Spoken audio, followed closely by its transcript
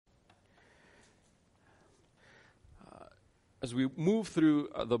as we move through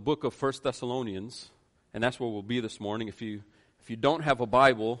the book of 1 Thessalonians, and that's where we'll be this morning. If you don't have a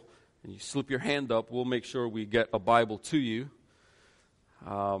Bible and you slip your hand up, we'll make sure we get a Bible to you.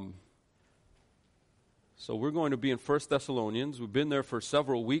 So we're going to be in 1 Thessalonians. We've been there for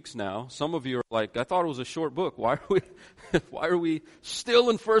several weeks now. Some of you are like, I thought it was a short book. Why are we still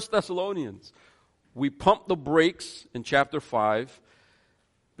in 1 Thessalonians? We pumped the brakes in chapter 5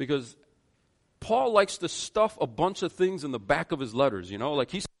 because Paul likes to stuff a bunch of things in the back of his letters, you know? Like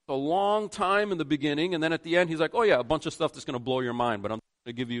he spent a long time in the beginning, and then at the end he's like, oh yeah, a bunch of stuff that's going to blow your mind, but I'm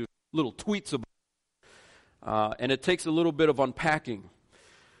going to give you little tweets about it. And it takes a little bit of unpacking.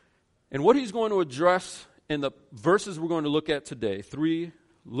 And what he's going to address in the verses we're going to look at today, 3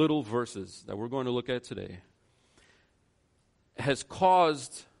 little verses that we're going to look at today, has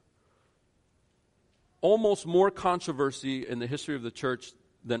caused almost more controversy in the history of the church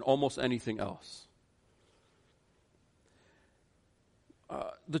than almost anything else.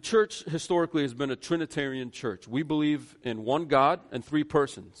 The church historically has been a Trinitarian church. We believe in one God and 3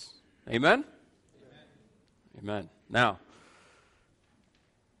 persons. Amen? Amen. Now,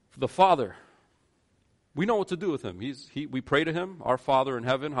 the Father, we know what to do with him. We pray to him, our Father in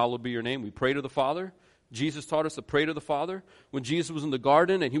heaven, hallowed be your name. We pray to the Father. Jesus taught us to pray to the Father. When Jesus was in the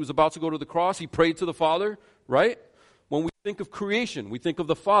garden and he was about to go to the cross, he prayed to the Father, right? When we think of creation, we think of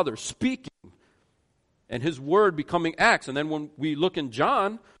the Father speaking and his word becoming acts. And then when we look in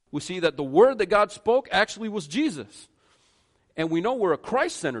John, we see that the word that God spoke actually was Jesus. And we know we're a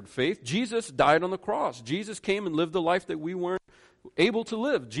Christ-centered faith. Jesus died on the cross. Jesus came and lived the life that we weren't able to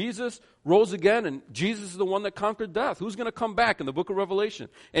live. Jesus rose again, and Jesus is the one that conquered death. Who's going to come back in the book of Revelation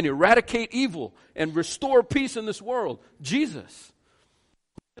and eradicate evil and restore peace in this world? Jesus.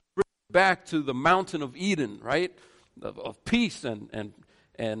 Bring back to the mountain of Eden, right? Of peace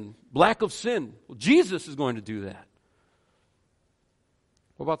and lack of sin. Well, Jesus is going to do that.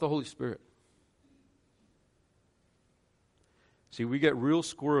 What about the Holy Spirit? See, we get real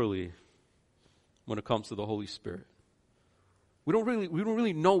squirrely when it comes to the Holy Spirit. We don't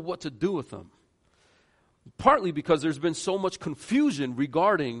really know what to do with them. Partly because there's been so much confusion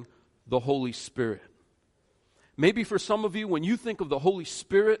regarding the Holy Spirit. Maybe for some of you, when you think of the Holy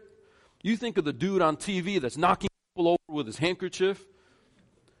Spirit, you think of the dude on TV that's knocking people over with his handkerchief.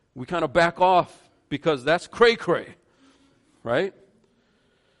 We kind of back off because that's cray-cray, right?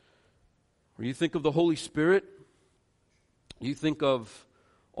 Or you think of the Holy Spirit, you think of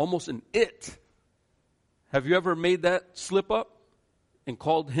almost an it. Have you ever made that slip up and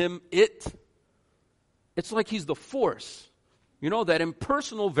called him it? It's like he's the force. You know, that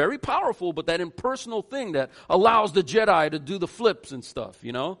impersonal, very powerful, but that impersonal thing that allows the Jedi to do the flips and stuff,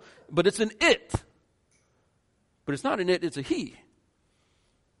 you know? But it's an it. But it's not an it, it's a he.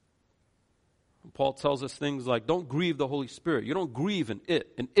 Paul tells us things like, don't grieve the Holy Spirit. You don't grieve an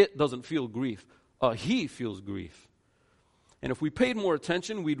it. An it doesn't feel grief. A he feels grief. And if we paid more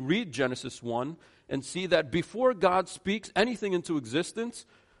attention, we'd read Genesis 1 and see that before God speaks anything into existence,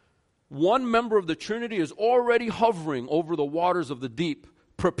 one member of the Trinity is already hovering over the waters of the deep,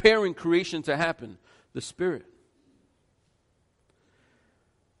 preparing creation to happen, the Spirit.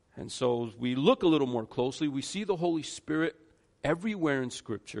 And so as we look a little more closely, we see the Holy Spirit everywhere in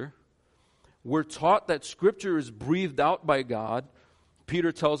Scripture. We're taught that Scripture is breathed out by God.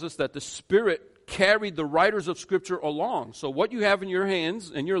 Peter tells us that the Spirit carried the writers of Scripture along. So what you have in your hands,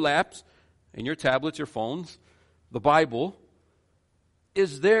 in your laps, in your tablets, your phones, the Bible,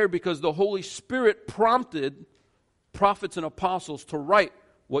 is there because the Holy Spirit prompted prophets and apostles to write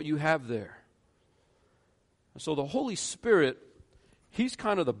what you have there. So the Holy Spirit, he's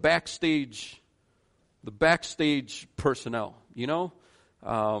kind of the backstage personnel, you know?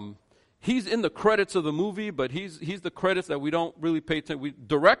 He's in the credits of the movie, but he's the credits that we don't really pay attention.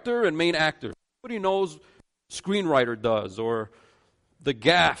 Director and main actor. Nobody knows screenwriter does, or the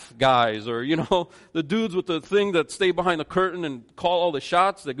gaff guys, or, you know, the dudes with the thing that stay behind the curtain and call all the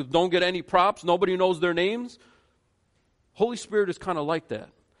shots that don't get any props. Nobody knows their names. Holy Spirit is kind of like that.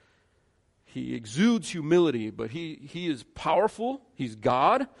 He exudes humility, but he is powerful. He's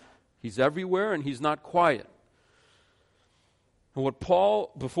God. He's everywhere, and he's not quiet. And what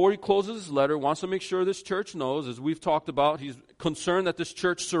Paul, before he closes his letter, wants to make sure this church knows, as we've talked about, he's concerned that this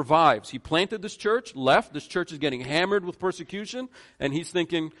church survives. He planted this church, left. This church is getting hammered with persecution, and he's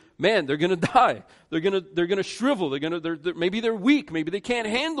thinking, man, they're going to die. They're going to shrivel. Maybe they're weak. Maybe they can't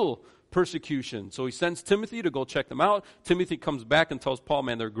handle persecution. So he sends Timothy to go check them out. Timothy comes back and tells Paul,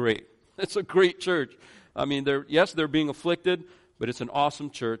 man, they're great. It's a great church. I mean, they're being afflicted, but it's an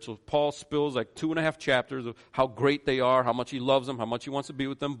awesome church. So Paul spills like 2.5 chapters of how great they are, how much he loves them, how much he wants to be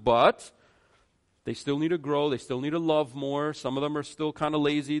with them. But They still need to grow. They still need to love more. Some of them are still kind of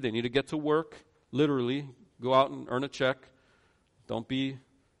lazy. They need to get to work, literally. Go out and earn a check. Don't be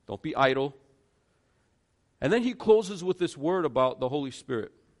idle. And then he closes with this word about the Holy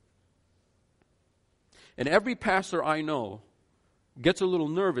Spirit. And every pastor I know gets a little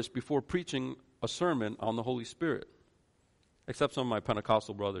nervous before preaching a sermon on the Holy Spirit. Except some of my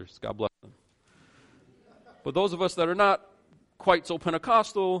Pentecostal brothers. God bless them. But those of us that are not quite so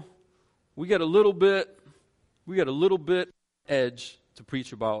Pentecostal, we get a little bit edge to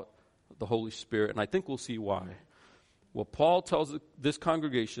preach about the Holy Spirit, and I think we'll see why. What Paul tells this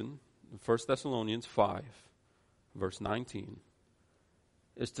congregation in 1 Thessalonians 5, verse 19,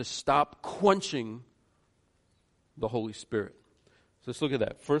 is to stop quenching the Holy Spirit. So let's look at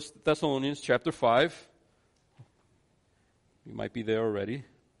that. 1 Thessalonians chapter 5. You might be there already.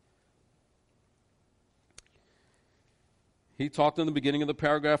 He talked in the beginning of the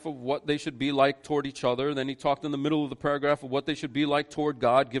paragraph of what they should be like toward each other. Then he talked in the middle of the paragraph of what they should be like toward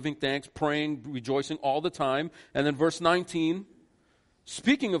God, giving thanks, praying, rejoicing all the time. And then verse 19,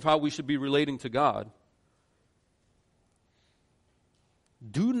 speaking of how we should be relating to God,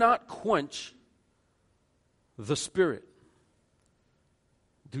 do not quench the Spirit.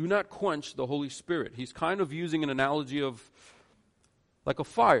 Do not quench the Holy Spirit. He's kind of using an analogy of like a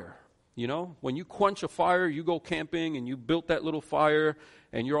fire. You know, when you quench a fire, you go camping and you built that little fire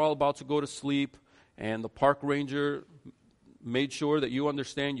and you're all about to go to sleep, and the park ranger made sure that you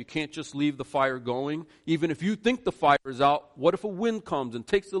understand you can't just leave the fire going. Even if you think the fire is out, what if a wind comes and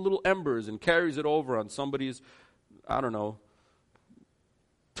takes the little embers and carries it over on somebody's,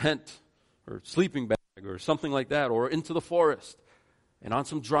 tent or sleeping bag or something like that, or into the forest and on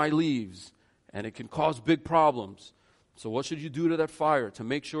some dry leaves, and it can cause big problems. So what should you do to that fire to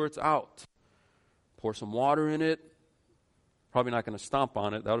make sure it's out? Pour some water in it. Probably not going to stomp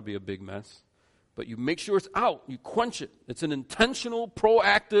on it. That would be a big mess. But you make sure it's out. You quench it. It's an intentional,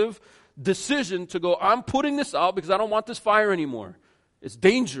 proactive decision to go, I'm putting this out because I don't want this fire anymore. It's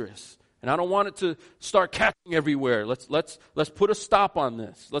dangerous. And I don't want it to start catching everywhere. Let's put a stop on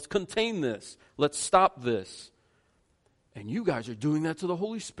this. Let's contain this. Let's stop this. And you guys are doing that to the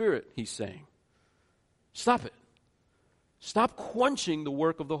Holy Spirit, he's saying. Stop it. Stop quenching the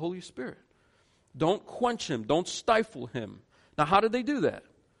work of the Holy Spirit. Don't quench him. Don't stifle him. Now, how did they do that?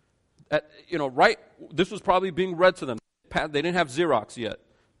 This was probably being read to them. They didn't have Xerox yet.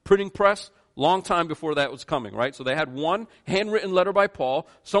 Printing press, long time before that was coming, right? So they had one handwritten letter by Paul.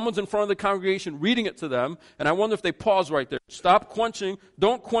 Someone's in front of the congregation reading it to them, and I wonder if they pause right there. Stop quenching.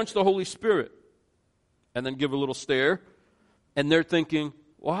 Don't quench the Holy Spirit. And then give a little stare. And they're thinking,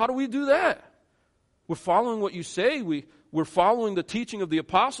 well, how do we do that? We're following what you say. We're following the teaching of the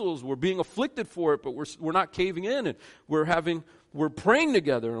apostles. We're being afflicted for it, but we're not caving in. And we're praying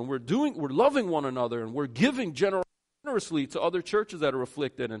together, and we're loving one another, and we're giving generously to other churches that are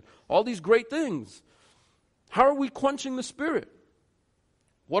afflicted, and all these great things. How are we quenching the Spirit?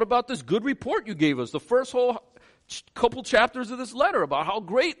 What about this good report you gave us? The first whole couple chapters of this letter about how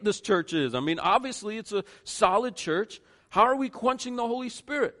great this church is. I mean, obviously it's a solid church. How are we quenching the Holy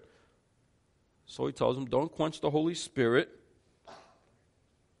Spirit? So he tells them, don't quench the Holy Spirit.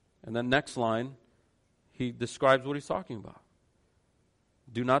 And then next line, he describes what he's talking about.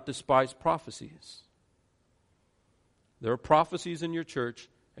 Do not despise prophecies. There are prophecies in your church,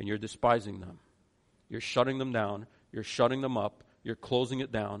 and you're despising them. You're shutting them down. You're shutting them up. You're closing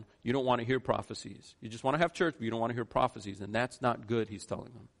it down. You don't want to hear prophecies. You just want to have church, but you don't want to hear prophecies. And that's not good, he's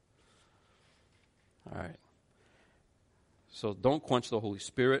telling them. All right. So don't quench the Holy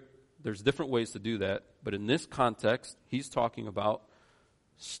Spirit. There's different ways to do that, but in this context, he's talking about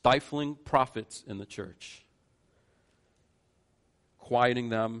stifling prophets in the church. Quieting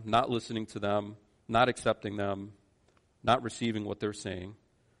them, not listening to them, not accepting them, not receiving what they're saying.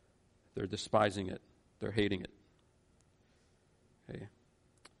 They're despising it. They're hating it. Okay.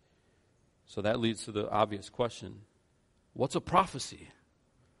 So that leads to the obvious question. What's a prophecy?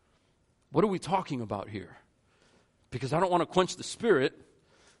 What are we talking about here? Because I don't want to quench the Spirit.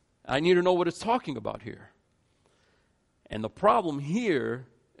 I need to know what it's talking about here. And the problem here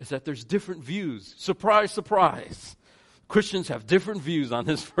is that there's different views. Surprise, surprise. Christians have different views on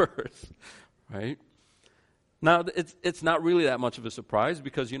this verse, right? Now, it's not really that much of a surprise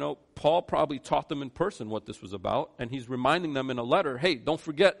because, Paul probably taught them in person what this was about, and he's reminding them in a letter, hey, don't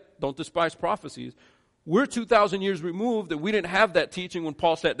forget, don't despise prophecies. We're 2,000 years removed, and we didn't have that teaching when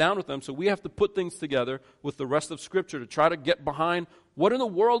Paul sat down with them, so we have to put things together with the rest of Scripture to try to get behind what in the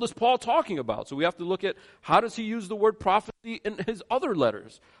world is Paul talking about. So we have to look at how does he use the word prophecy in his other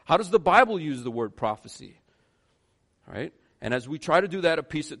letters? How does the Bible use the word prophecy? All right? And as we try to do that and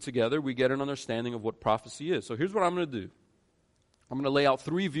piece it together, we get an understanding of what prophecy is. So here's what I'm going to do. I'm going to lay out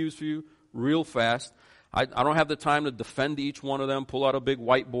 3 views for you real fast. I don't have the time to defend each one of them, pull out a big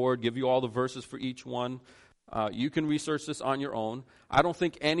whiteboard, give you all the verses for each one. You can research this on your own. I don't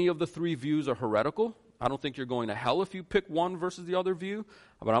think any of the 3 views are heretical. I don't think you're going to hell if you pick one versus the other view.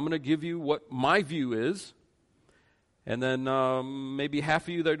 But I'm going to give you what my view is. And then maybe half of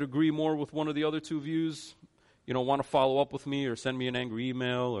you that agree more with one of the other 2 views, want to follow up with me or send me an angry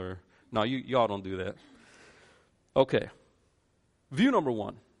email. No, y'all don't do that. Okay. View number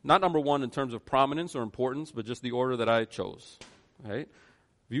 1. Not number 1 in terms of prominence or importance, but just the order that I chose. Right?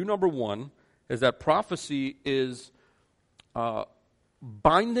 View number 1 is that prophecy is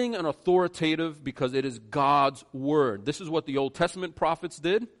binding and authoritative because it is God's word. This is what the Old Testament prophets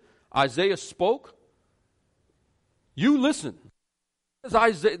did. Isaiah spoke. You listen.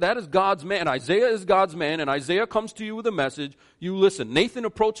 That is God's man. Isaiah is God's man, and Isaiah comes to you with a message. You listen. Nathan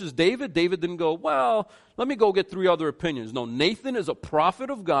approaches David. David didn't go, well, let me go get 3 other opinions. No, Nathan is a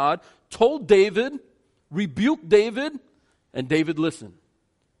prophet of God, told David, rebuked David, and David listened.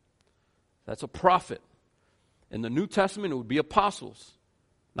 That's a prophet. In the New Testament, it would be apostles,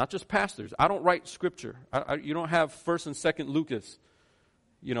 not just pastors. I don't write scripture. You don't have 1st and 2nd Lucas,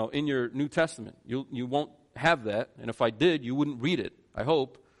 in your New Testament. You won't have that, and if I did, you wouldn't read it, I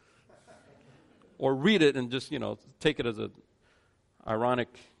hope. Or read it and just, take it as a ironic,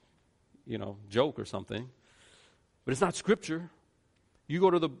 joke or something. But it's not scripture. You go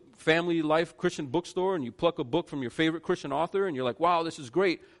to the Family Life Christian bookstore and you pluck a book from your favorite Christian author and you're like, wow, this is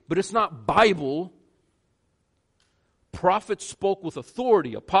great. But it's not Bible. Prophets spoke with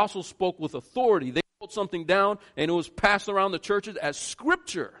authority. Apostles spoke with authority. They wrote something down and it was passed around the churches as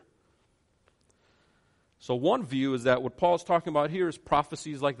scripture. So one view is that what Paul's talking about here is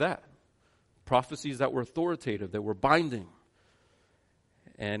prophecies like that. Prophecies that were authoritative, that were binding.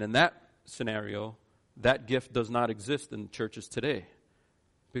 And in that scenario, that gift does not exist in churches today.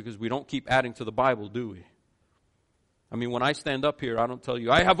 Because we don't keep adding to the Bible, do we? I mean, when I stand up here, I don't tell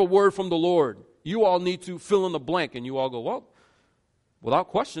you, I have a word from the Lord. You all need to fill in the blank. And you all go, well, without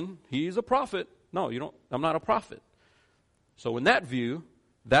question, he's a prophet. No, you don't. I'm not a prophet. So in that view,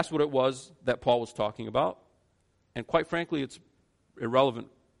 that's what it was that Paul was talking about. And quite frankly, it's irrelevant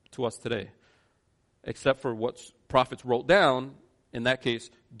to us today. Except for what prophets wrote down. In that case,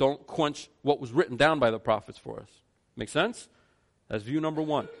 don't quench what was written down by the prophets for us. Make sense? That's view number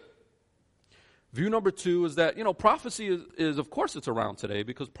 1. View number 2 is that, prophecy is of course it's around today,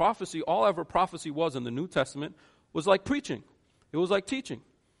 because prophecy, all ever prophecy was in the New Testament, was like preaching. It was like teaching.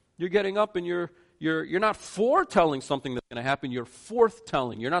 You're getting up and you're not foretelling something that's going to happen, you're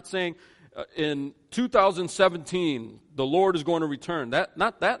forthtelling. You're not saying in 2017 the Lord is going to return.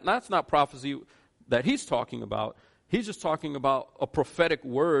 That's not prophecy that he's talking about. He's just talking about a prophetic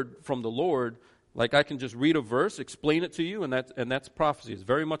word from the Lord. Like I can just read a verse, explain it to you, and that's prophecy. It's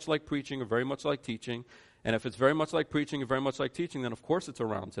very much like preaching or very much like teaching. And if it's very much like preaching and very much like teaching, then of course it's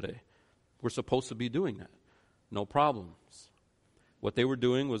around today. We're supposed to be doing that. No problems. What they were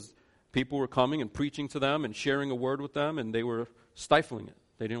doing was people were coming and preaching to them and sharing a word with them, and they were stifling it.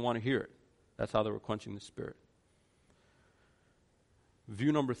 They didn't want to hear it. That's how they were quenching the Spirit.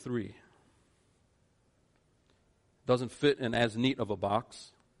 View number 3. Doesn't fit in as neat of a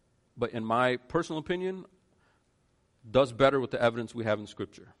box, but in my personal opinion, does better with the evidence we have in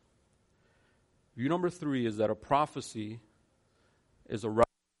Scripture. View number 3 is that a prophecy is a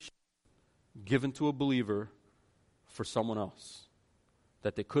revelation given to a believer for someone else,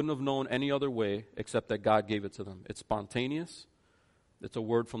 that they couldn't have known any other way except that God gave it to them. It's spontaneous. It's a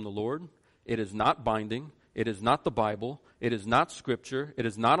word from the Lord. It is not binding. It is not the Bible. It is not Scripture. It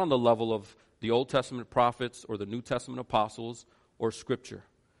is not on the level of the Old Testament prophets or the New Testament apostles or Scripture.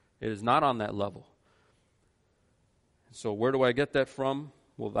 It is not on that level. So where do I get that from?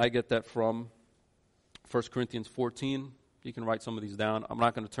 Well, I get that from 1 Corinthians 14. You can write some of these down. I'm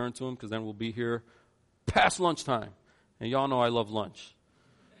not going to turn to them because then we'll be here past lunchtime. And y'all know I love lunch.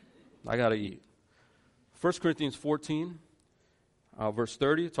 I got to eat. 1 Corinthians 14, verse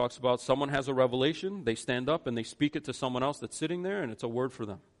 30, talks about someone has a revelation. They stand up and they speak it to someone else that's sitting there, and it's a word for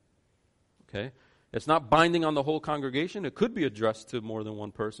them. Okay? It's not binding on the whole congregation. It could be addressed to more than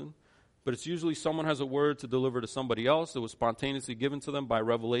one person. But it's usually someone has a word to deliver to somebody else that was spontaneously given to them by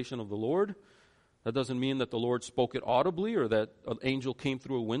revelation of the Lord. That doesn't mean that the Lord spoke it audibly or that an angel came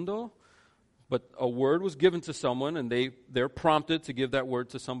through a window. But a word was given to someone, and they're prompted to give that word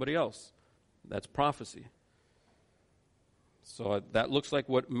to somebody else. That's prophecy. So that looks like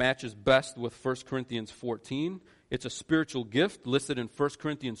what matches best with 1 Corinthians 14. It's a spiritual gift listed in 1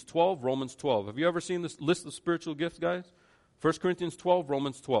 Corinthians 12, Romans 12. Have you ever seen this list of spiritual gifts, guys? 1 Corinthians 12,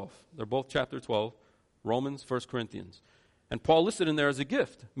 Romans 12. They're both chapter 12, Romans, 1 Corinthians. And Paul listed in there as a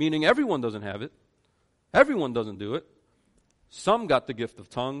gift, meaning everyone doesn't have it. Everyone doesn't do it. Some got the gift of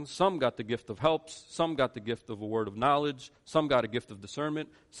tongues, some got the gift of helps, some got the gift of a word of knowledge, some got a gift of discernment,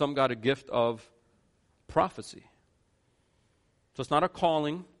 some got a gift of prophecy. So it's not a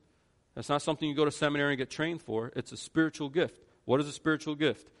calling. It's not something you go to seminary and get trained for. It's a spiritual gift. What is a spiritual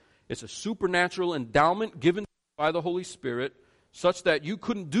gift? It's a supernatural endowment given by the Holy Spirit such that you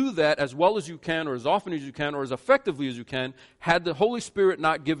couldn't do that as well as you can or as often as you can or as effectively as you can had the Holy Spirit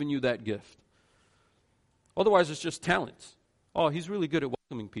not given you that gift. Otherwise, it's just talents. Oh, he's really good at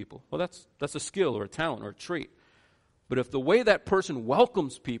welcoming people. Well, that's a skill or a talent or a trait. But if the way that person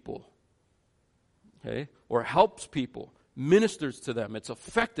welcomes people, okay, or helps people, ministers to them, it's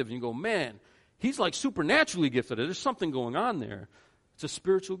effective, and you go, man, he's like supernaturally gifted. There's something going on there. It's a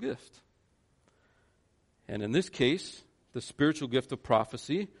spiritual gift. And in this case, the spiritual gift of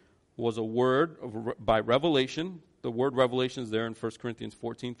prophecy was a word by revelation. The word revelation is there in 1 Corinthians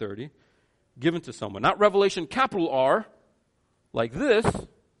 14:30. Given to someone. Not revelation, capital R, like this,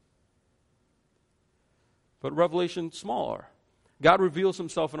 but revelation, small r. God reveals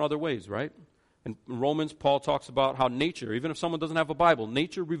himself in other ways, right? In Romans, Paul talks about how nature, even if someone doesn't have a Bible,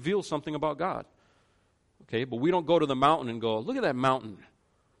 nature reveals something about God. Okay, but we don't go to the mountain and go, look at that mountain.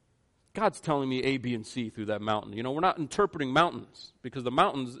 God's telling me A, B, and C through that mountain. You know, we're not interpreting mountains because the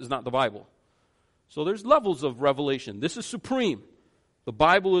mountains is not the Bible. So there's levels of revelation. This is supreme. The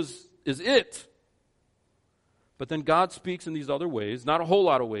Bible is it. But then God speaks in these other ways, not a whole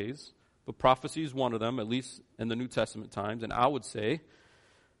lot of ways, but prophecy is one of them, at least in the New Testament times. And I would say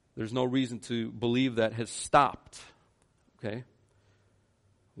there's no reason to believe that has stopped. Okay?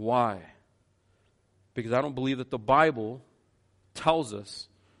 Why? Because I don't believe that the Bible tells us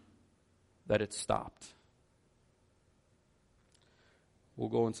that it stopped. We'll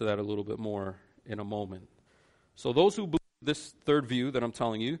go into that a little bit more in a moment. So those who believe this third view that I'm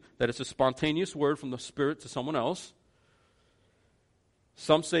telling you, that it's a spontaneous word from the Spirit to someone else.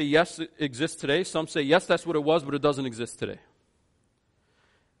 Some say yes, it exists today. Some say yes, that's what it was, but it doesn't exist today.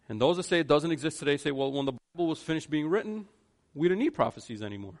 And those that say it doesn't exist today say, well, when the Bible was finished being written, we didn't need prophecies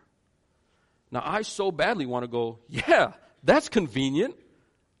anymore. Now, I so badly want to go, yeah, that's convenient.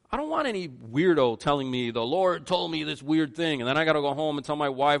 I don't want any weirdo telling me the Lord told me this weird thing, and then I got to go home and tell my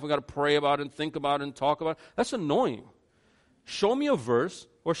wife, we got to pray about it and think about it and talk about it. That's annoying. Show me a verse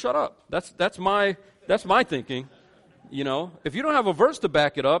or shut up. That's my thinking. You know, if you don't have a verse to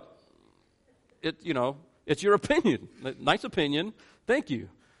back it up, it's your opinion. Nice opinion. Thank you.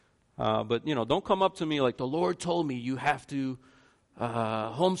 But don't come up to me like the Lord told me you have to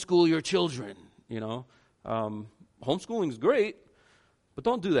homeschool your children. Homeschooling is great, but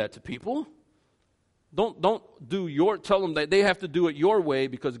don't do that to people. Don't tell them that they have to do it your way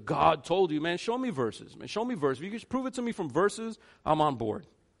because God told you, man, show me verses. Man, show me verses. If you just prove it to me from verses, I'm on board.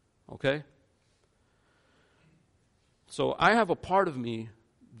 Okay? So I have a part of me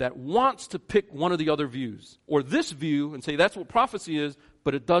that wants to pick one of the other views, or this view, and say that's what prophecy is,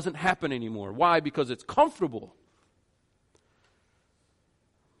 but it doesn't happen anymore. Why? Because it's comfortable.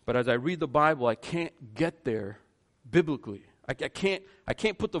 But as I read the Bible, I can't get there biblically. I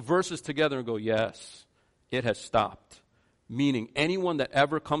can't put the verses together and go, yes, it has stopped. Meaning anyone that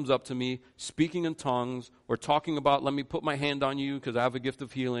ever comes up to me speaking in tongues or talking about, let me put my hand on you because I have a gift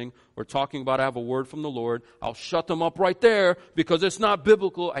of healing, or talking about I have a word from the Lord, I'll shut them up right there because it's not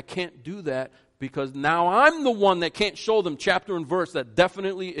biblical. I can't do that because now I'm the one that can't show them chapter and verse that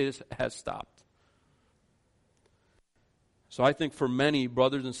definitely has stopped. So I think for many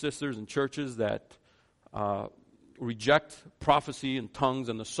brothers and sisters and churches that reject prophecy and tongues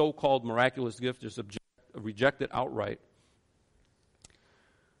and the so-called miraculous gift, just reject it outright,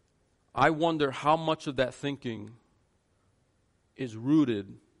 I wonder how much of that thinking is rooted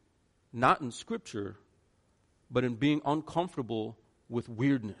not in Scripture, but in being uncomfortable with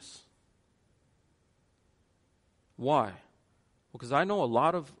weirdness. Why? Because I know a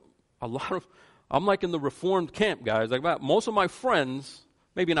lot of, I'm like in the Reformed camp, guys. Like most of my friends,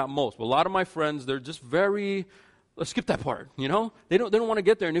 maybe not most, but a lot of my friends, they're just very, let's skip that part, They don't want to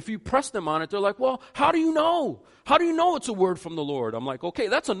get there. And if you press them on it, they're like, well, how do you know? How do you know it's a word from the Lord? I'm like, okay,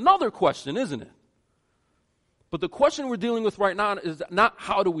 that's another question, isn't it? But the question we're dealing with right now is not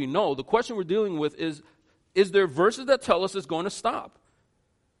how do we know. The question we're dealing with is there verses that tell us it's going to stop?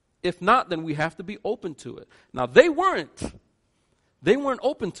 If not, then we have to be open to it. Now, they weren't. They weren't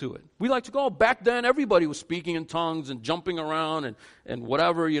open to it. We like to go, back then everybody was speaking in tongues and jumping around and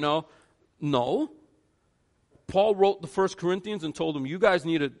whatever, No. Paul wrote the 1 Corinthians and told them, you guys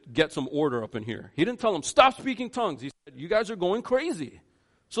need to get some order up in here. He didn't tell them, stop speaking tongues. He said, you guys are going crazy.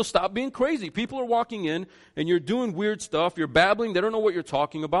 So stop being crazy. People are walking in and you're doing weird stuff. You're babbling. They don't know what you're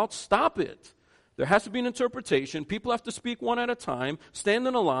talking about. Stop it. There has to be an interpretation. People have to speak one at a time, stand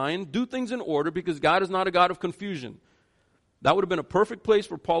in a line, do things in order, because God is not a God of confusion. That would have been a perfect place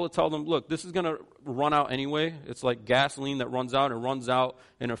for Paul to tell them, look, this is going to run out anyway. It's like gasoline that runs out and runs out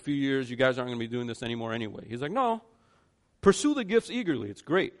in a few years. You guys aren't going to be doing this anymore anyway. He's like, no, pursue the gifts eagerly. It's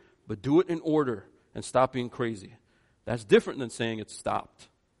great, but do it in order and stop being crazy. That's different than saying it's stopped,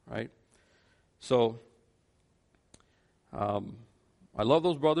 right? So, I love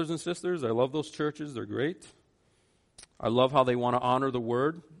those brothers and sisters. I love those churches. They're great. I love how they want to honor the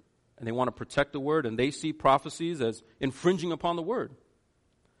word and they want to protect the word, and they see prophecies as infringing upon the word.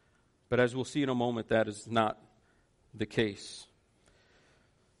 But as we'll see in a moment, that is not the case.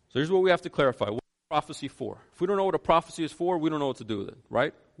 So here's what we have to clarify. What is prophecy for? If we don't know what a prophecy is for, we don't know what to do with it,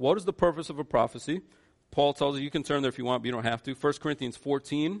 right? What is the purpose of a prophecy? Paul tells us, you can turn there if you want, but you don't have to. 1 Corinthians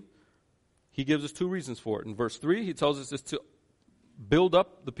 14, he gives us two reasons for it. In verse 3, he tells us it's to build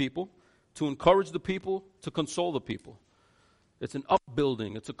up the people, to encourage the people, to console the people. It's an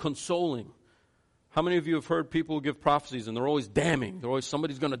upbuilding. It's a consoling. How many of you have heard people give prophecies and they're always damning? They're always,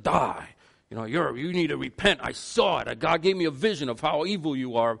 somebody's going to die. You know, you need to repent. I saw it. God gave me a vision of how evil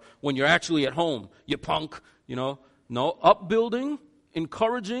you are when you're actually at home. You punk. You know, no, upbuilding,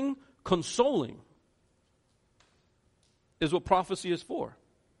 encouraging, consoling is what prophecy is for.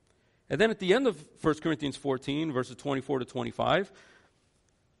 And then at the end of 1 Corinthians 14, verses 24 to 25,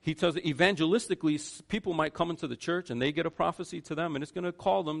 he tells that evangelistically, people might come into the church and they get a prophecy to them, and it's going to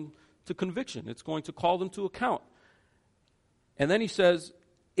call them to conviction. It's going to call them to account. And then he says,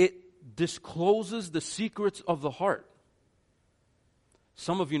 it discloses the secrets of the heart.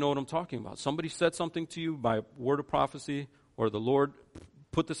 Some of you know what I'm talking about. Somebody said something to you by word of prophecy, or the Lord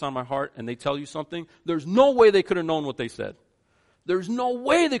put this on my heart, and they tell you something. There's no way they could have known what they said. There's no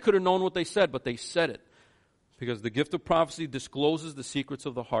way they could have known what they said, but they said it. Because the gift of prophecy discloses the secrets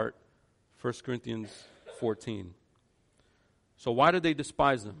of the heart. 1 Corinthians 14. So why did they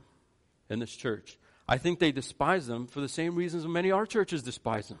despise them in this church? I think they despise them for the same reasons many of our churches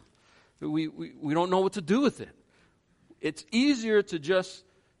despise them. We don't know what to do with it. It's easier to just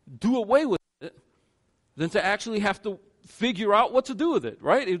do away with it than to actually have to figure out what to do with it,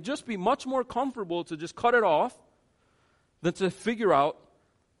 right? It would just be much more comfortable to just cut it off than to figure out,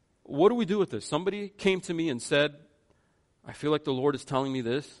 what do we do with this? Somebody came to me and said, I feel like the Lord is telling me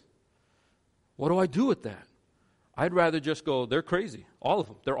this. What do I do with that? I'd rather just go, they're crazy. All of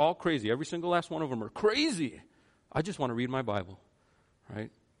them. They're all crazy. Every single last one of them are crazy. I just want to read my Bible,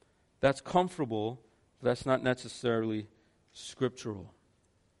 right? That's comfortable. That's not necessarily scriptural.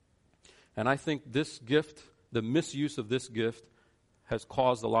 And I think this gift, the misuse of this gift, has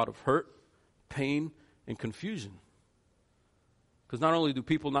caused a lot of hurt, pain, and confusion. Because not only do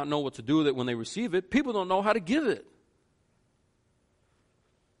people not know what to do with it when they receive it, people don't know how to give it.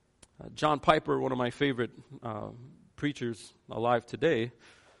 John Piper, one of my favorite preachers alive today,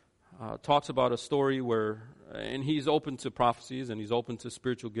 talks about a story where, and he's open to prophecies and he's open to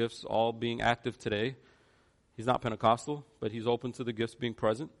spiritual gifts all being active today. He's not Pentecostal, but he's open to the gifts being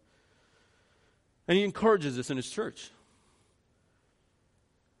present. And he encourages this in his church.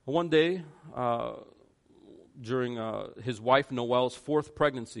 One day, during his wife Noel's fourth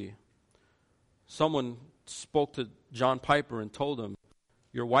pregnancy, someone spoke to John Piper and told him,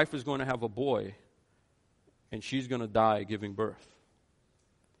 your wife is going to have a boy and she's going to die giving birth.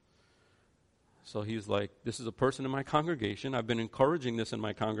 So he's like, this is a person in my congregation. I've been encouraging this in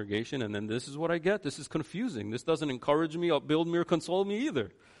my congregation, and then this is what I get. This is confusing. This doesn't encourage me, upbuild me, or console me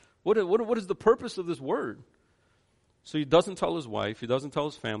either. What is the purpose of this word? So he doesn't tell his wife. He doesn't tell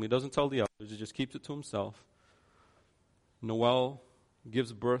his family. He doesn't tell the others. He just keeps it to himself. Noel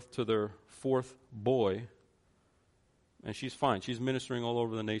gives birth to their fourth boy, and she's fine. She's ministering all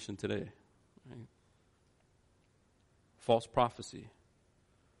over the nation today. Right? False prophecy.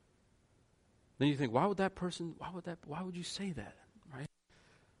 Then you think, why would you say that, right?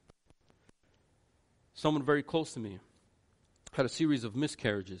 Someone very close to me had a series of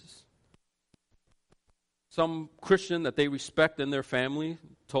miscarriages. Some Christian that they respect in their family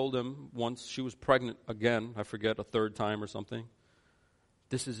told him once she was pregnant again, I forget, a third time or something,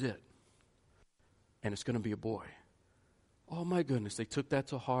 this is it. And it's going to be a boy. Oh my goodness, they took that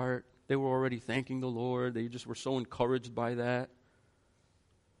to heart. They were already thanking the Lord. They just were so encouraged by that.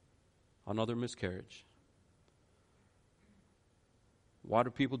 Another miscarriage. Why do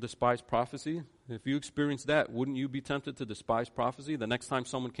people despise prophecy? If you experience that, wouldn't you be tempted to despise prophecy? The next time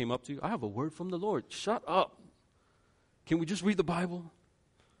someone came up to you, I have a word from the Lord. Shut up. Can we just read the Bible?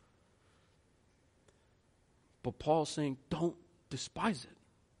 But Paul's saying, don't despise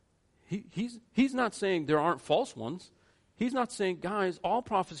it. He's not saying there aren't false ones. He's not saying, guys, all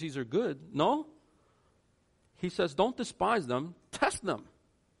prophecies are good. No. He says, don't despise them. Test them.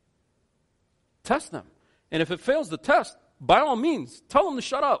 Test them. And if it fails the test, by all means, tell them to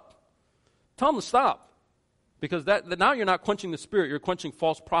shut up. Tell them to stop. Because that now you're not quenching the Spirit. You're quenching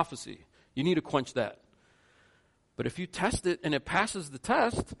false prophecy. You need to quench that. But if you test it and it passes the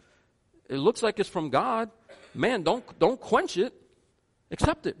test, it looks like it's from God, man, don't quench it.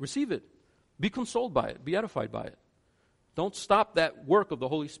 Accept it. Receive it. Be consoled by it. Be edified by it. Don't stop that work of the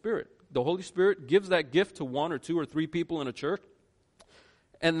Holy Spirit. The Holy Spirit gives that gift to 1 or 2 or 3 people in a church,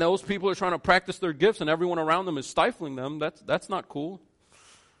 and those people are trying to practice their gifts and everyone around them is stifling them. That's not cool.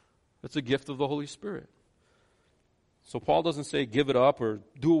 It's a gift of the Holy Spirit. So Paul doesn't say give it up or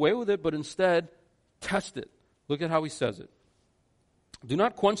do away with it, but instead test it. Look at how he says it. Do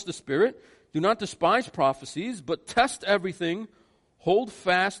not quench the Spirit. Do not despise prophecies, but test everything. Hold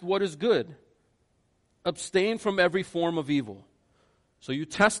fast what is good. Abstain from every form of evil. So you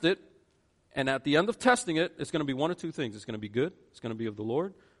test it, and at the end of testing it, it's going to be one of 2 things. It's going to be good. It's going to be of the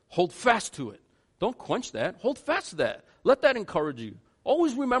Lord. Hold fast to it. Don't quench that. Hold fast to that. Let that encourage you.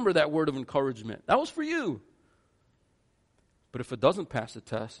 Always remember that word of encouragement. That was for you. But if it doesn't pass the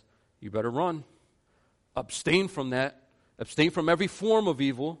test, you better run. Abstain from that. Abstain from every form of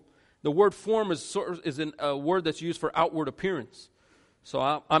evil. The word form is a word that's used for outward appearance.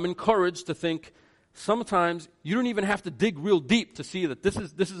 So I'm encouraged to think sometimes you don't even have to dig real deep to see that this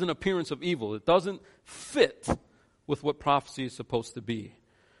is an appearance of evil. It doesn't fit with what prophecy is supposed to be.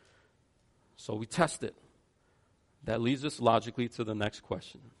 So we test it. That leads us logically to the next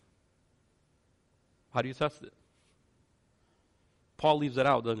question. How do you test it? Paul leaves it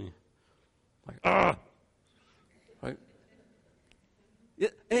out, doesn't he? Like, right? Yeah,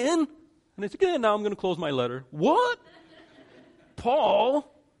 and it's again, now I'm going to close my letter. What?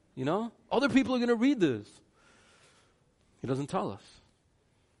 Paul, other people are going to read this. He doesn't tell us.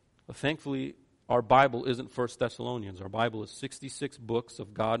 But thankfully, our Bible isn't 1 Thessalonians. Our Bible is 66 books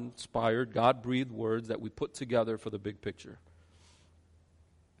of God-inspired, God-breathed words that we put together for the big picture.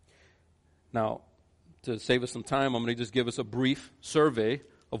 Now, to save us some time, I'm going to just give us a brief survey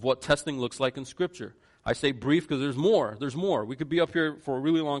of what testing looks like in Scripture. I say brief because there's more. There's more. We could be up here for a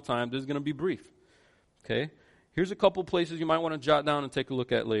really long time. This is going to be brief. Okay? Here's a couple places you might want to jot down and take a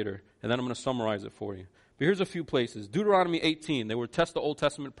look at later, and then I'm going to summarize it for you. But here's a few places. Deuteronomy 18, they would test the Old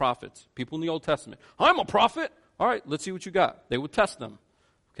Testament prophets, people in the Old Testament. I'm a prophet. All right, let's see what you got. They would test them.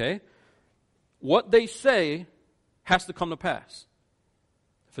 Okay? What they say has to come to pass.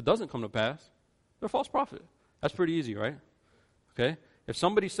 If it doesn't come to pass, they're a false prophet. That's pretty easy, right? Okay? If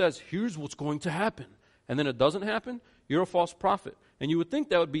somebody says, here's what's going to happen, and then it doesn't happen, you're a false prophet. And you would think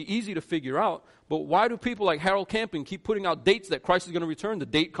that would be easy to figure out, but why do people like Harold Camping keep putting out dates that Christ is going to return? The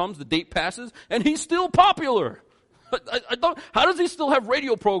date comes, the date passes, and he's still popular. How does he still have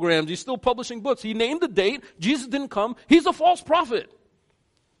radio programs? He's still publishing books. He named the date. Jesus didn't come. He's a false prophet.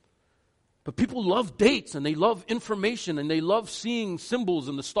 But people love dates, and they love information, and they love seeing symbols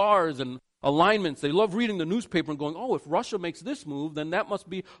and the stars and alignments. They love reading the newspaper and going, if Russia makes this move, then that must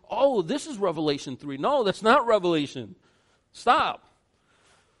be, this is Revelation 3. No, that's not Revelation. Stop.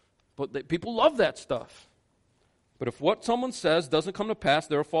 But people love that stuff. But if what someone says doesn't come to pass,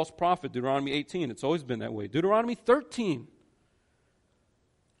 they're a false prophet. Deuteronomy 18, it's always been that way. Deuteronomy 13.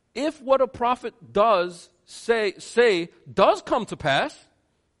 If what a prophet does say does come to pass,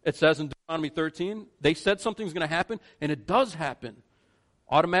 it says in Deuteronomy 13, they said something's going to happen, and it does happen.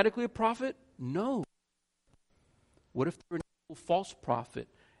 Automatically a prophet? No. What if they're a false prophet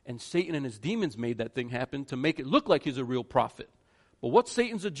and Satan and his demons made that thing happen to make it look like he's a real prophet? But what's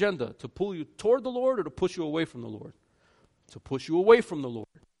Satan's agenda? To pull you toward the Lord or to push you away from the Lord? To push you away from the Lord.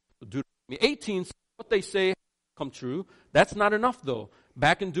 Deuteronomy 18, what they say come true. That's not enough though.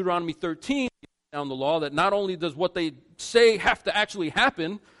 Back in Deuteronomy 13, down the law that not only does what they say have to actually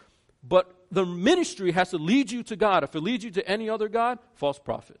happen, but the ministry has to lead you to God. If it leads you to any other God, false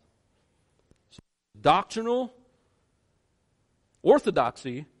prophet. So, doctrinal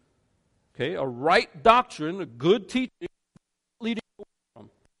orthodoxy, okay, a right doctrine, a good teaching, leading from.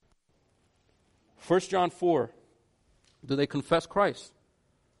 1 John 4, do they confess Christ?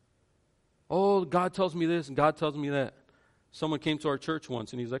 God tells me this and God tells me that. Someone came to our church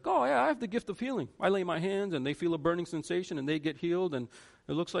once and he's like, I have the gift of healing. I lay my hands and they feel a burning sensation and they get healed and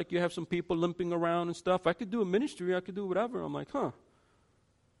it looks like you have some people limping around and stuff. I could do a ministry. I could do whatever. I'm like,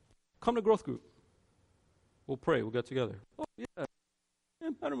 come to growth group. We'll pray. We'll get together. Oh, yeah.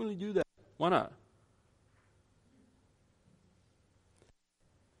 I don't really do that. Why not?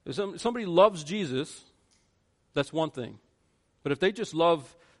 If somebody loves Jesus, that's one thing. But if they just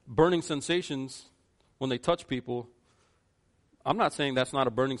love burning sensations when they touch people, I'm not saying that's not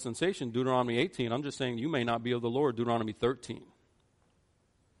a burning sensation, Deuteronomy 18. I'm just saying you may not be of the Lord, Deuteronomy 13.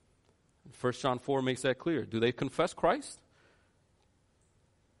 1 John 4 makes that clear. Do they confess Christ?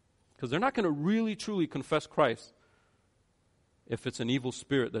 Because they're not going to really, truly confess Christ if it's an evil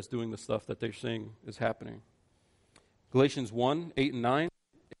spirit that's doing the stuff that they're saying is happening. Galatians 1, 8 and 9.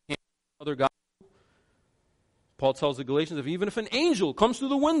 Other gospel. Paul tells the Galatians, even if an angel comes through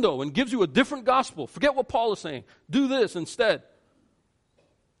the window and gives you a different gospel, forget what Paul is saying. Do this instead.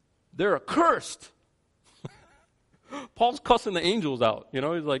 They're accursed. Paul's cussing the angels out. He's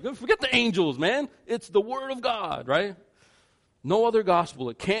like, forget the angels, man. It's the Word of God, right? No other gospel.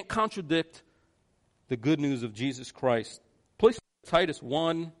 It can't contradict the good news of Jesus Christ. Place Titus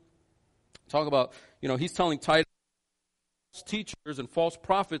 1. Talk about, he's telling Titus, teachers and false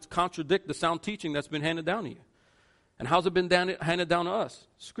prophets contradict the sound teaching that's been handed down to you. And how's it been handed down to us?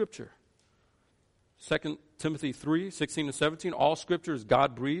 Scripture. 2 Timothy 3, 16 and 17. All Scripture is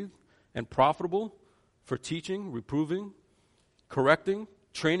God-breathed and profitable for teaching, reproving, correcting,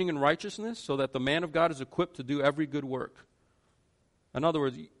 training in righteousness, so that the man of God is equipped to do every good work. In other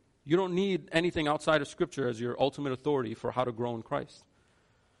words, you don't need anything outside of Scripture as your ultimate authority for how to grow in Christ.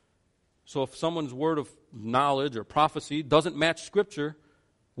 So if someone's word of knowledge or prophecy doesn't match Scripture,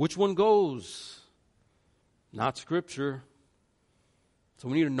 which one goes? Not Scripture. So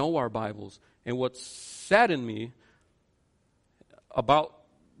we need to know our Bibles. And what saddened me about,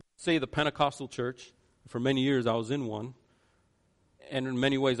 say, the Pentecostal church, for many years I was in one, and in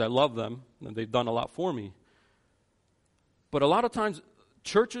many ways I love them, and they've done a lot for me. But a lot of times,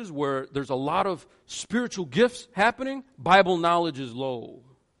 churches where there's a lot of spiritual gifts happening, Bible knowledge is low.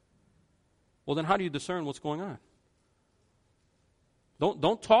 Well, then how do you discern what's going on?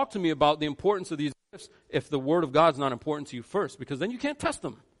 Don't talk to me about the importance of these gifts if the Word of God's not important to you first, because then you can't test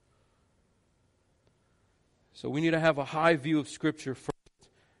them. So we need to have a high view of Scripture first.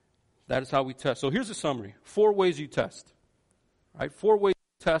 That is how we test. So here's a summary. 4 ways you test. Right? 4 ways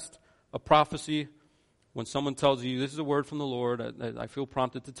you test a prophecy. When someone tells you, this is a word from the Lord, I feel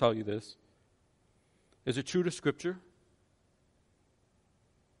prompted to tell you this. Is it true to Scripture?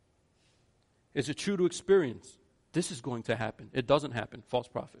 Is it true to experience? This is going to happen. It doesn't happen. False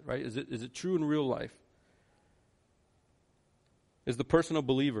prophet, right? Is it true in real life? Is the person a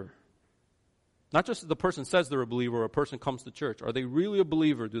believer? Not just the person says they're a believer or a person comes to church. Are they really a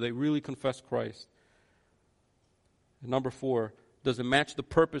believer? Do they really confess Christ? And number 4, does it match the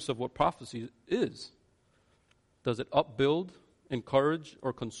purpose of what prophecy is? Does it upbuild, encourage,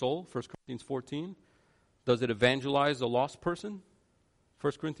 or console? 1 Corinthians 14. Does it evangelize a lost person?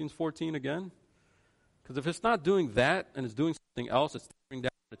 1 Corinthians 14 again. Because if it's not doing that and it's doing something else, it's tearing down,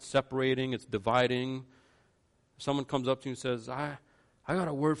 it's separating, it's dividing. Someone comes up to you and says, I got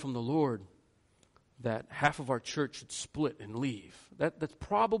a word from the Lord that half of our church should split and leave. That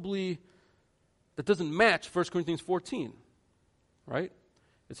doesn't match 1 Corinthians 14, right?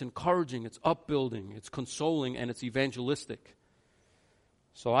 It's encouraging, it's upbuilding, it's consoling, and it's evangelistic.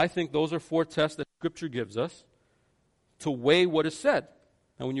 So I think those are 4 tests that Scripture gives us to weigh what is said.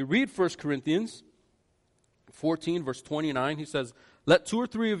 Now when you read 1 Corinthians 14, verse 29, he says, let 2 or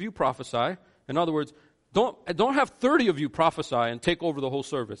 3 of you prophesy. In other words, don't have 30 of you prophesy and take over the whole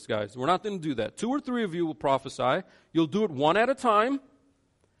service, guys. We're not going to do that. 2 or 3 of you will prophesy. You'll do it one at a time,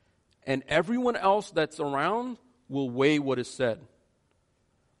 and everyone else that's around will weigh what is said.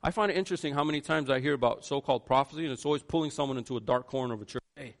 I find it interesting how many times I hear about so-called prophecy, and it's always pulling someone into a dark corner of a church.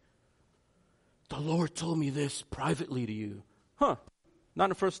 Hey, the Lord told me this privately to you. Huh. Not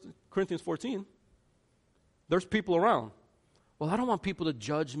in 1 Corinthians 14. There's people around. Well, I don't want people to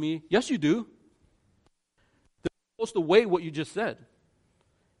judge me. Yes, you do. They're supposed to weigh what you just said.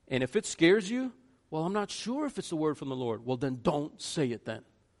 And if it scares you, well, I'm not sure if it's a word from the Lord. Well, then don't say it then.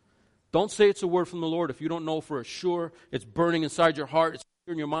 Don't say it's a word from the Lord if you don't know for sure. It's burning inside your heart. It's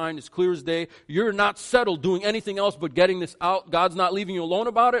clear in your mind. It's clear as day. You're not settled doing anything else but getting this out. God's not leaving you alone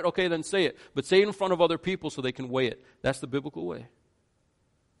about it. Okay, then say it. But say it in front of other people so they can weigh it. That's the biblical way.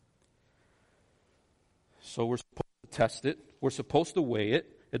 So we're supposed to test it. We're supposed to weigh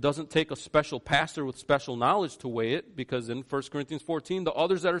it. It doesn't take a special pastor with special knowledge to weigh it, because in 1 Corinthians 14, the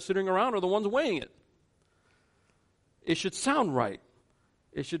others that are sitting around are the ones weighing it. It should sound right.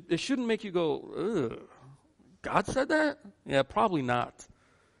 It shouldn't make you go, ugh, God said that? Yeah, probably not.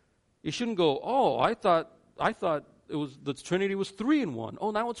 You shouldn't go, oh, I thought it was the Trinity was 3 in 1.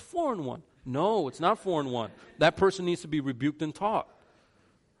 Oh, now it's 4 in 1. No, it's not 4 in 1. That person needs to be rebuked and taught.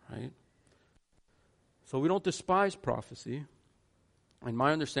 Right? So we don't despise prophecy. In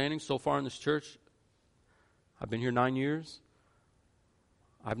my understanding, so far in this church, I've been here 9 years.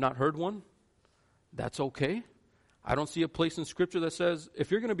 I've not heard one. That's okay. I don't see a place in Scripture that says,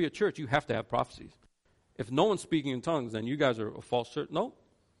 if you're going to be a church, you have to have prophecies. If no one's speaking in tongues, then you guys are a false church. Nope.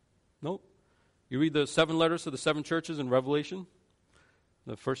 You read the 7 letters to the 7 churches in Revelation,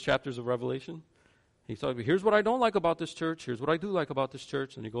 the first chapters of Revelation. He's talking, here's what I don't like about this church. Here's what I do like about this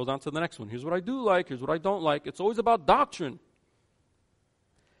church. And he goes on to the next one. Here's what I do like. Here's what I don't like. It's always about doctrine.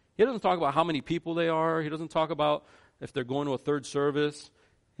 He doesn't talk about how many people they are. He doesn't talk about if they're going to a third service.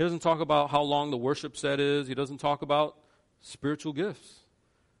 He doesn't talk about how long the worship set is. He doesn't talk about spiritual gifts.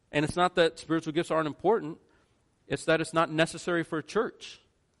 And it's not that spiritual gifts aren't important. It's that it's not necessary for a church.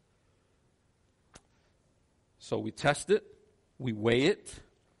 So we test it. We weigh it.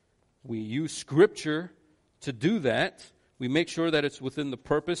 We use Scripture to do that. We make sure that it's within the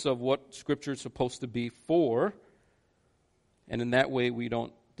purpose of what Scripture is supposed to be for. And in that way, we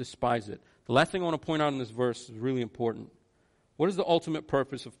don't despise it. The last thing I want to point out in this verse is really important. What is the ultimate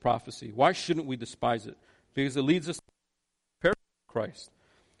purpose of prophecy? Why shouldn't we despise it? Because it leads us to prepare for Christ.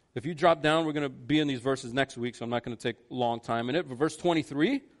 If you drop down, we're going to be in these verses next week, so I'm not going to take a long time in it. But verse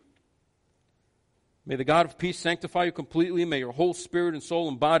 23, may the God of peace sanctify you completely. May your whole spirit and soul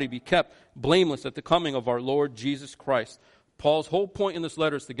and body be kept blameless at the coming of our Lord Jesus Christ. Paul's whole point in this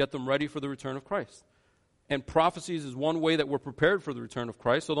letter is to get them ready for the return of Christ. And prophecies is one way that we're prepared for the return of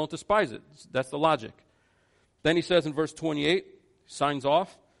Christ, so don't despise it. That's the logic. Then he says in verse 28, signs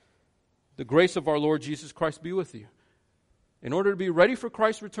off, the grace of our Lord Jesus Christ be with you. In order to be ready for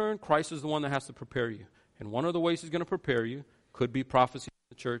Christ's return, Christ is the one that has to prepare you. And one of the ways he's going to prepare you could be prophecy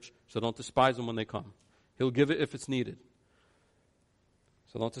in the church, so don't despise them when they come. He'll give it if it's needed.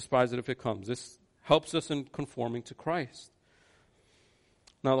 So don't despise it if it comes. This helps us in conforming to Christ.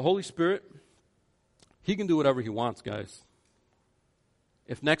 Now the Holy Spirit, he can do whatever he wants, guys.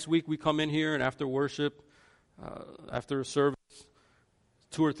 If next week we come in here and after worship, after a service,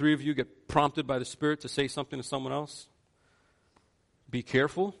 2 or 3 of you get prompted by the Spirit to say something to someone else, be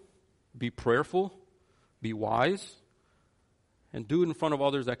careful, be prayerful, be wise, and do it in front of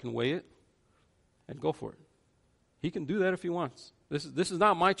others that can weigh it, and go for it. He can do that if he wants. This is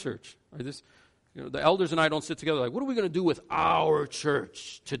not my church. Right? The elders and I don't sit together like, what are we going to do with our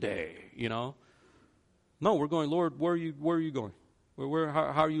church today? No, we're going, Lord, where are you going?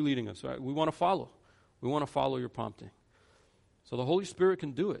 How are you leading us? Right? We want to follow. We want to follow your prompting. So the Holy Spirit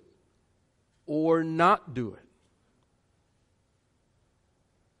can do it or not do it.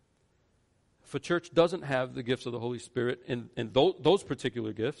 If a church doesn't have the gifts of the Holy Spirit and those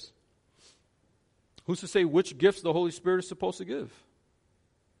particular gifts, who's to say which gifts the Holy Spirit is supposed to give?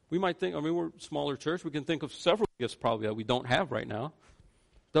 We might think, we're a smaller church. We can think of several gifts probably that we don't have right now.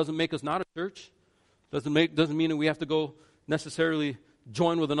 Doesn't make us not a church. Doesn't mean that we have to go necessarily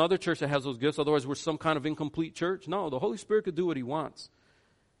join with another church that has those gifts. Otherwise, we're some kind of incomplete church. No, the Holy Spirit could do what he wants.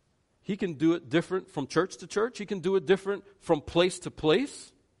 He can do it different from church to church. He can do it different from place to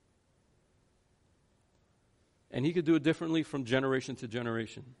place. And he could do it differently from generation to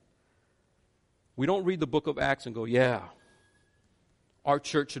generation. We don't read the book of Acts and go, yeah, our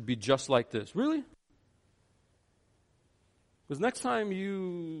church should be just like this. Really? Because next time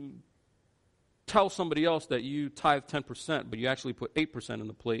you tell somebody else that you tithe 10%, but you actually put 8% in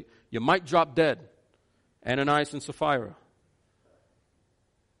the plate, you might drop dead. Ananias and Sapphira.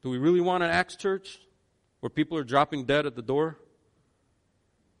 Do we really want an Acts church where people are dropping dead at the door?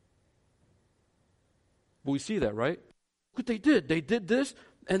 But we see that, right? Look what they did. They did this,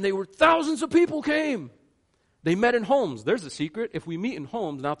 and thousands of people came. They met in homes. There's a secret. If we meet in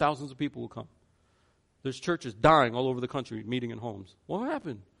homes, now thousands of people will come. There's churches dying all over the country meeting in homes. What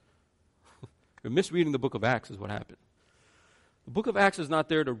happened? You're misreading the book of Acts is what happened. The book of Acts is not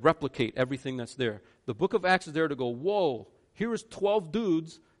there to replicate everything that's there. The book of Acts is there to go, whoa, here is 12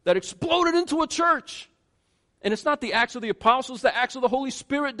 dudes that exploded into a church. And it's not the acts of the apostles, the acts of the Holy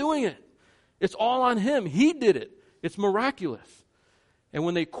Spirit doing it. It's all on him. He did it. It's miraculous. And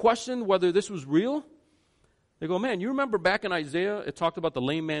when they questioned whether this was real, they go, man, you remember back in Isaiah, it talked about the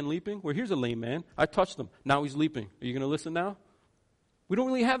lame man leaping? Well, here's a lame man. I touched him. Now he's leaping. Are you going to listen now? We don't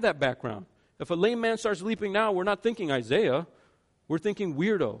really have that background. If a lame man starts leaping now, we're not thinking Isaiah. We're thinking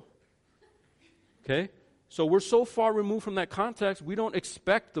weirdo. Okay? So we're so far removed from that context, we don't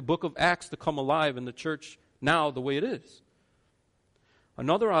expect the book of Acts to come alive in the church now the way it is.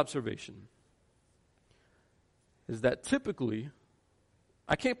 Another observation is that typically,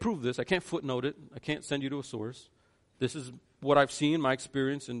 I can't prove this, I can't footnote it, I can't send you to a source. This is what I've seen, my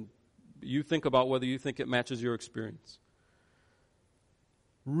experience, and you think about whether you think it matches your experience.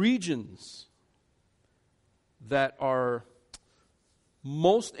 Regions that are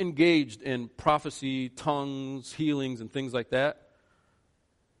most engaged in prophecy, tongues, healings, and things like that,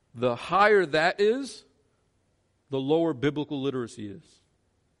 the higher that is, the lower biblical literacy is.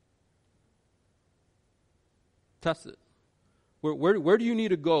 Test it. Where do you need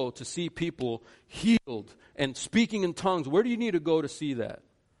to go to see people healed and speaking in tongues? Where do you need to go to see that?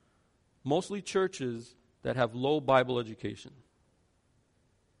 Mostly churches that have low Bible education.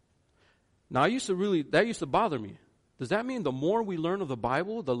 Now, that used to bother me. Does that mean the more we learn of the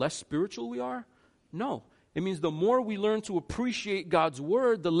Bible, the less spiritual we are? No. It means the more we learn to appreciate God's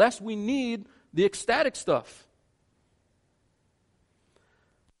Word, the less we need the ecstatic stuff.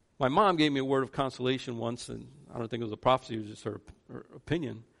 My mom gave me a word of consolation once, and I don't think it was a prophecy, it was just her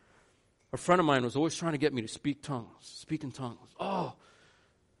opinion. A friend of mine was always trying to get me to speak in tongues. Oh!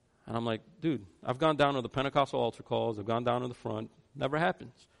 And I'm like, dude, I've gone down to the Pentecostal altar calls, I've gone down to the front, never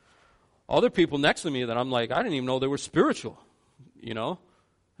happens. Other people next to me that I'm like, I didn't even know they were spiritual, you know?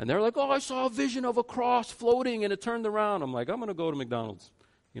 And they're like, oh, I saw a vision of a cross floating and it turned around. I'm like, I'm going to go to McDonald's,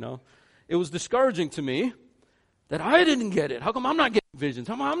 you know? It was discouraging to me that I didn't get it. How come I'm not getting visions?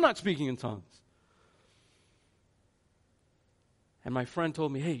 How come I'm not speaking in tongues? And my friend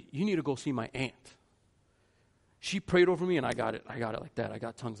told me, hey, you need to go see my aunt. She prayed over me and I got it like that. I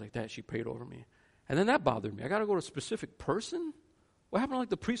got tongues like that. She prayed over me. And then that bothered me. I got to go to a specific person? What happened to like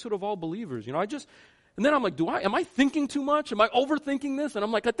the priesthood of all believers? You know, and then I'm like, am I thinking too much? Am I overthinking this? And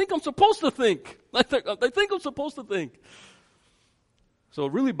I'm like, I think I'm supposed to think. I think I'm supposed to think. So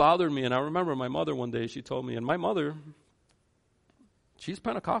it really bothered me. And I remember my mother one day, she told me, and my mother, she's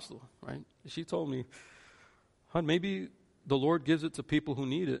Pentecostal, right? She told me, hon, maybe the Lord gives it to people who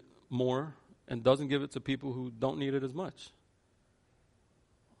need it more and doesn't give it to people who don't need it as much.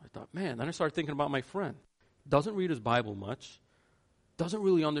 I thought, man, then I started thinking about my friend. Doesn't read his Bible much. Doesn't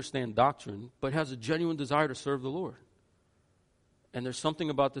really understand doctrine, but has a genuine desire to serve the Lord. And there's something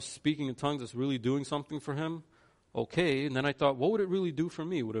about this speaking in tongues that's really doing something for him. Okay, and then I thought, what would it really do for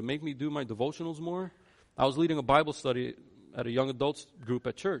me? Would it make me do my devotionals more? I was leading a Bible study at a young adults group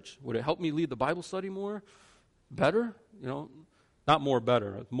at church. Would it help me lead the Bible study more? Better? You know, not more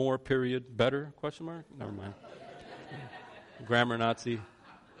better. More, period, better, question mark? Never mind. Grammar Nazi.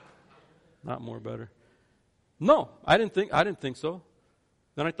 Not more better. No, I didn't think so.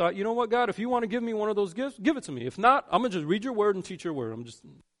 Then I thought, you know what, God, if you want to give me one of those gifts, give it to me. If not, I'm going to just read your word and teach your word. I'm just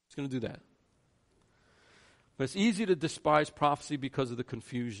going to do that. But it's easy to despise prophecy because of the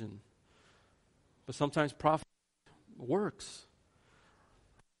confusion. But sometimes prophecy works.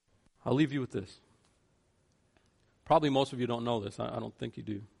 I'll leave you with this. Probably most of you don't know this. I don't think you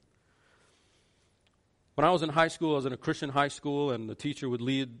do. When I was in high school, I was in a Christian high school, and the teacher would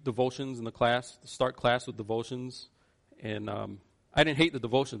lead devotions in the class, start class with devotions. And I didn't hate the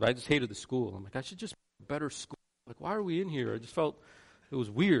devotions, but I just hated the school. I'm like, I should just be a better school. Like, why are we in here? I just felt it was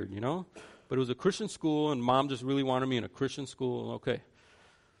weird, you know? But it was a Christian school, and Mom just really wanted me in a Christian school. Okay.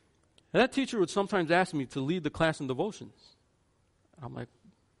 And that teacher would sometimes ask me to lead the class in devotions. I'm like,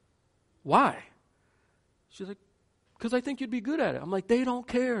 why? She's like, because I think you'd be good at it. I'm like, they don't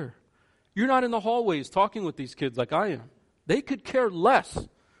care. You're not in the hallways talking with these kids like I am. They could care less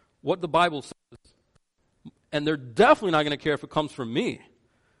what the Bible says. And they're definitely not going to care if it comes from me.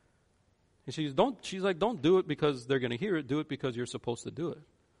 And she's like, don't do it because they're going to hear it. Do it because you're supposed to do it.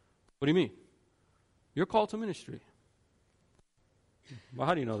 What do you mean? You're called to ministry. Well,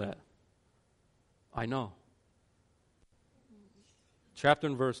 how do you know that? I know. Chapter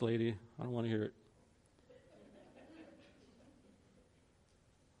and verse, lady. I don't want to hear it.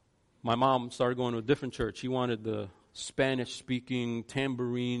 My mom started going to a different church. She wanted the Spanish-speaking,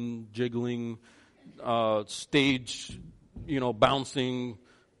 tambourine jiggling, stage, bouncing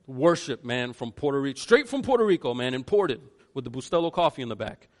worship, man, from Puerto Rico. Straight from Puerto Rico, man, imported with the Bustelo coffee in the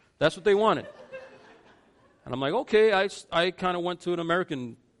back. That's what they wanted. And I'm like, okay, I kind of went to an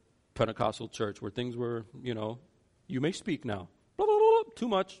American Pentecostal church where things were, you may speak now. Blah, blah, blah, too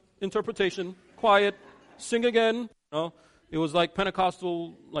much. Interpretation. Quiet. Sing again. It was like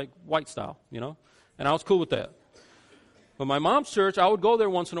Pentecostal, like white style, and I was cool with that. But my mom's church, I would go there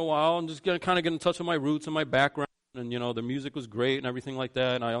once in a while and just kind of get in touch with my roots and my background, and the music was great and everything like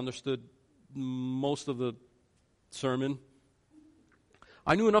that, and I understood most of the sermon.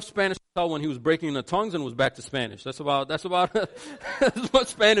 I knew enough Spanish to tell when he was breaking into tongues and was back to Spanish. That's about as much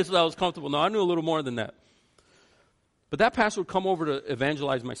Spanish as I was comfortable. No, I knew a little more than that. But that pastor would come over to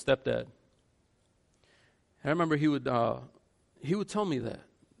evangelize my stepdad. And I remember he would tell me that.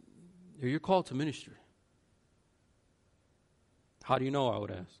 You're called to ministry. How do you know, I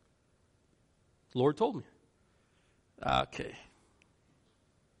would ask. The Lord told me. Okay.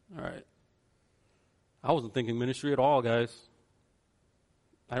 All right. I wasn't thinking ministry at all, guys.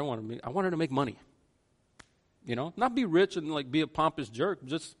 I wanted to make money. Not be rich and like be a pompous jerk.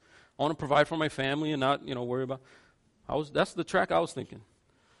 Just I want to provide for my family and not, worry about. That's the track I was thinking.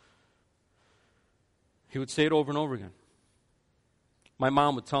 He would say it over and over again. My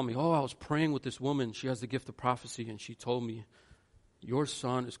mom would tell me, I was praying with this woman. She has the gift of prophecy, and she told me, your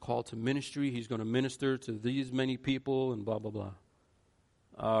son is called to ministry. He's going to minister to these many people and blah, blah, blah.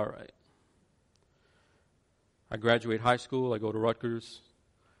 All right. I graduate high school. I go to Rutgers,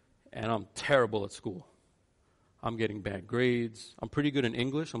 and I'm terrible at school. I'm getting bad grades. I'm pretty good in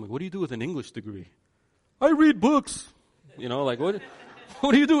English. I'm like, what do you do with an English degree? I read books.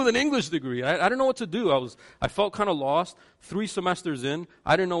 What do you do with an English degree? I didn't know what to do. I felt kind of lost. 3 semesters in,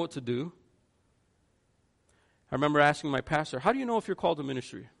 I didn't know what to do. I remember asking my pastor, how do you know if you're called to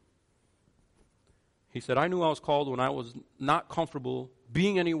ministry? He said, I knew I was called when I was not comfortable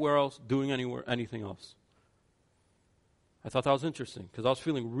being anywhere else, doing anything else. I thought that was interesting because I was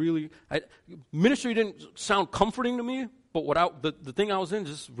feeling ministry didn't sound comforting to me, but the thing I was in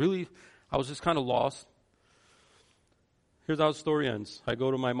I was just kind of lost. Here's how the story ends. I go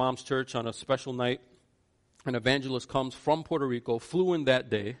to my mom's church on a special night. An evangelist comes from Puerto Rico, flew in that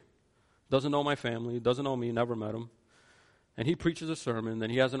day, doesn't know my family, doesn't know me, never met him. And he preaches a sermon, then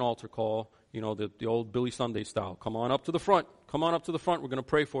he has an altar call, the old Billy Sunday style. Come on up to the front. Come on up to the front. We're going to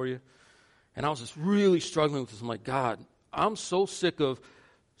pray for you. And I was just really struggling with this. I'm like, God, I'm so sick of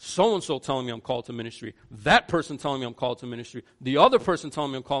so-and-so telling me I'm called to ministry, that person telling me I'm called to ministry, the other person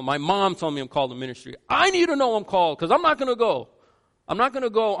telling me I'm called, my mom telling me I'm called to ministry. I need to know I'm called because I'm not going to go. I'm not going to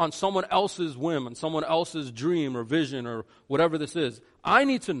go on someone else's whim, on someone else's dream or vision or whatever this is. I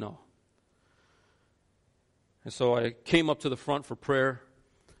need to know. And so I came up to the front for prayer,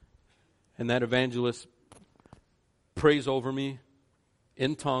 and that evangelist prays over me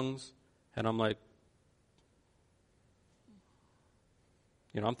in tongues, and I'm like,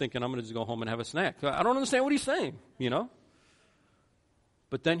 I'm thinking I'm going to just go home and have a snack. I don't understand what he's saying,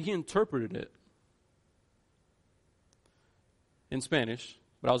 But then he interpreted it in Spanish,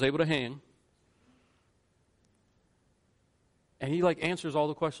 but I was able to hang. And he answers all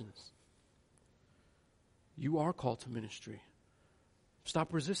the questions. You are called to ministry.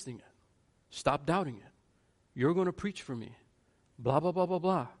 Stop resisting it. Stop doubting it. You're going to preach for me. Blah, blah, blah, blah,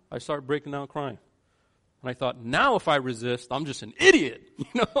 blah. I started breaking down crying. And I thought, now if I resist, I'm just an idiot,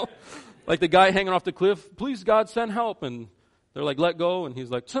 Like the guy hanging off the cliff, please God, send help. And they're like, let go. And he's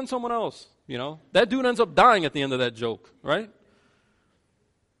like, send someone else, That dude ends up dying at the end of that joke, right?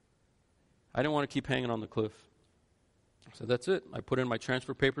 I didn't want to keep hanging on the cliff. So that's it. I put in my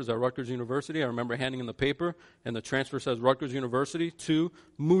transfer papers at Rutgers University. I remember handing in the paper, and the transfer says Rutgers University to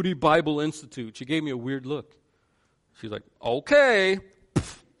Moody Bible Institute. She gave me a weird look. She's like, okay,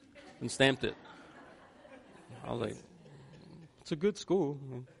 and stamped it. I was like, it's a good school,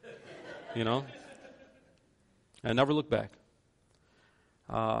 I never looked back.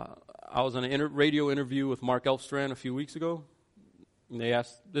 I was on a radio interview with Mark Elfstrand a few weeks ago. And they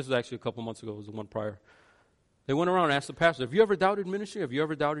asked, this is actually a couple months ago, it was the one prior. They went around and asked the pastor, have you ever doubted ministry? Have you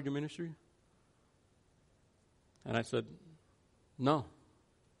ever doubted your ministry? And I said, no.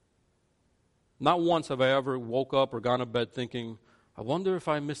 Not once have I ever woke up or gone to bed thinking, I wonder if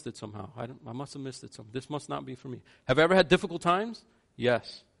I missed it somehow. I must have missed it. This must not be for me. Have I ever had difficult times?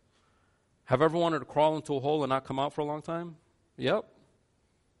 Yes. Have I ever wanted to crawl into a hole and not come out for a long time? Yep.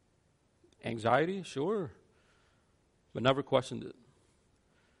 Anxiety? Sure. But never questioned it.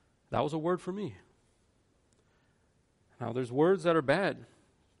 That was a word for me. Now, there's words that are bad.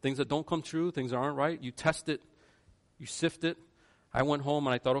 Things that don't come true, things that aren't right. You test it. You sift it. I went home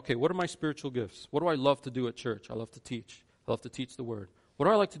and I thought, okay, what are my spiritual gifts? What do I love to do at church? I love to teach. I love to teach the Word. What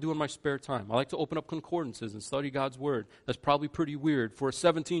do I like to do in my spare time? I like to open up concordances and study God's Word. That's probably pretty weird for a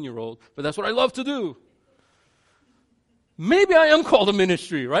 17-year-old, but that's what I love to do. Maybe I am called to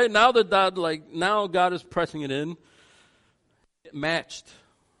ministry, right? Now now God is pressing it in. It matched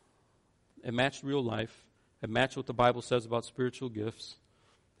real life. It matched what the Bible says about spiritual gifts.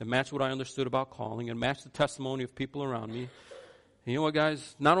 It matched what I understood about calling. It matched the testimony of people around me. And you know what,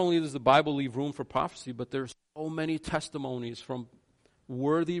 guys? Not only does the Bible leave room for prophecy, but there's so many testimonies from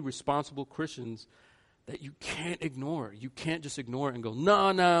worthy, responsible Christians that you can't ignore. You can't just ignore it and go,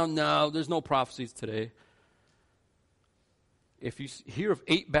 no, there's no prophecies today. If you hear of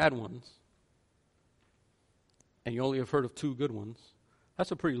 8 bad ones, and you only have heard of 2 good ones,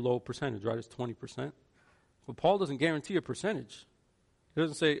 that's a pretty low percentage, right? It's 20%. But Paul doesn't guarantee a percentage. He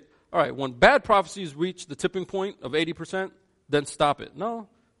doesn't say, all right, when bad prophecies reach the tipping point of 80%, then stop it. No,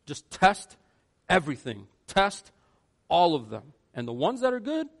 just test everything. Test all of them. And the ones that are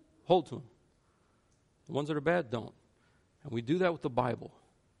good, hold to them. The ones that are bad, don't. And we do that with the Bible.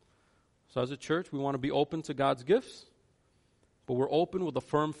 So as a church, we want to be open to God's gifts, but we're open with a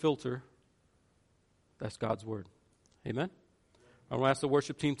firm filter. That's God's Word. Amen? I want to ask the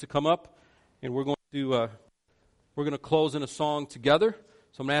worship team to come up, and we're going to close in a song together.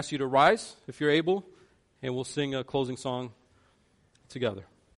 So I'm going to ask you to rise, if you're able, and we'll sing a closing song together.